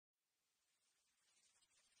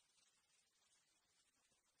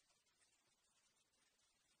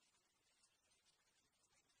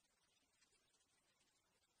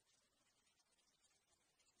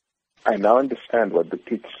I now understand what the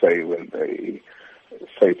kids say when they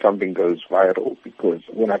say something goes viral, because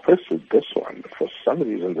when I posted this one, for some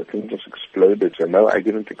reason the thing just exploded. So no, I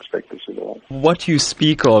didn't expect this at all. What you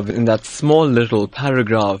speak of in that small little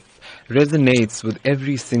paragraph resonates with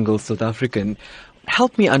every single South African.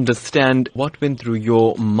 Help me understand what went through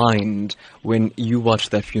your mind when you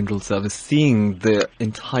watched that funeral service, seeing the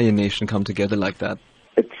entire nation come together like that.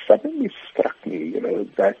 It suddenly struck me,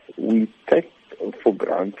 that we take for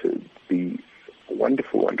granted the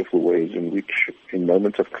wonderful, wonderful ways in which, in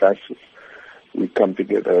moments of crisis, we come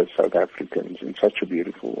together as South Africans in such a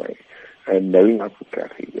beautiful way. And knowing Uncle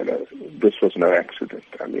Kathy, this was no accident.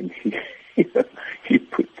 I mean, he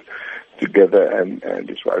put together, and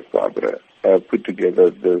his wife Barbara put together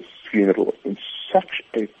this funeral in such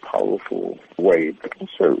a powerful way, but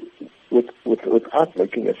also without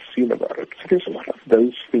making a scene about it. So there's a lot of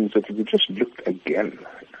those things that if you just looked again,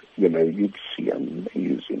 you'd see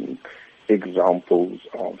amazing examples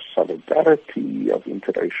of solidarity, of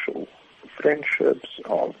interracial friendships,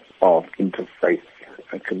 of interfaith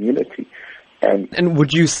community. And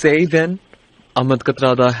would you say then THAT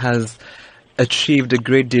Kathrada has achieved a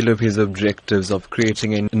great deal of his objectives of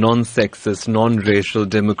creating a non-sexist, non-racial,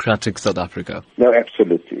 democratic South Africa? No,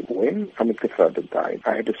 absolutely. When THAT Kathrada died,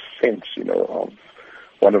 I had a sense, of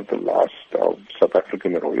one of the last of South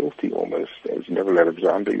African royalty, almost, as Neville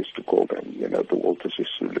Alexander used to call them, the Walter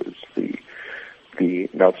Sisulus, the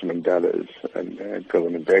Nelson Mandelas, and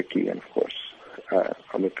Govan Mbeki, and of course,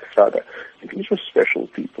 THAT Kathrada. These were special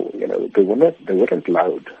people, they weren't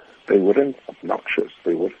loud, they weren't obnoxious,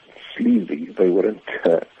 they weren't sleazy, they weren't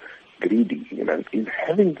greedy, in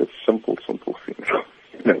having this simple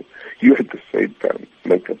thing, you at the same time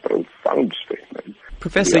make a profound statement.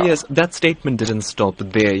 Professor, yes, that statement didn't stop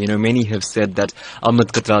there. Many have said that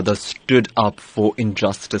THAT Kathrada stood up for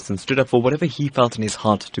injustice and stood up for whatever he felt in his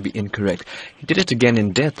heart to be incorrect. He did it again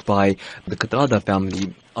in death by the Kathrada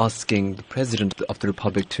family asking the President of the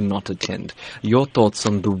Republic to not attend. Your thoughts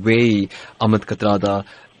on the way THAT Kathrada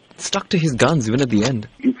stuck to his guns even at the end?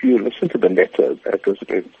 If you listen to the letter that was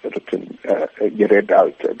written, read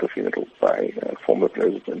out at the funeral by former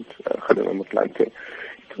President Kgalema Motlanthe,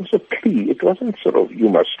 it was a plea. It wasn't sort of, you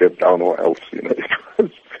must step down or else, It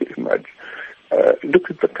was very much, look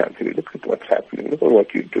at the country, look at what's happening, look at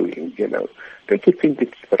what you're doing, Don't you think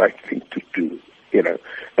it's the right thing to do,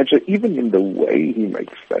 And so even in the way he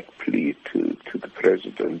makes that plea to the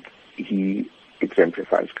President, he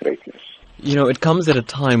exemplifies greatness. It comes at a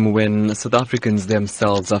time when South Africans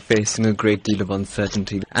themselves are facing a great deal of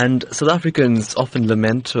uncertainty. And South Africans often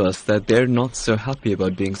lament to us that they're not so happy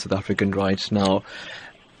about being South African right now.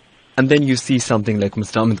 And then you see something like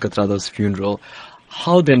Mr. THAT Kathrada's funeral.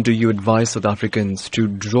 How then do you advise South Africans to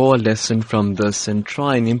draw a lesson from this and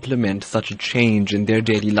try and implement such a change in their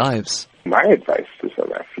daily lives? My advice to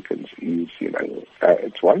South Africans is,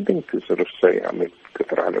 it's one thing to sort of say, THAT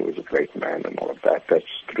Kathrada was a great man and all of that. That's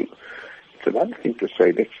true. It's another thing to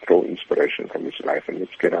say, let's draw inspiration from his life and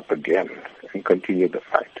let's get up again and continue the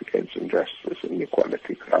fight against injustice,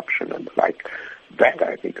 inequality, corruption, and the like. That,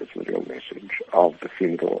 I think, is the real message of the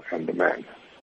funeral and the man.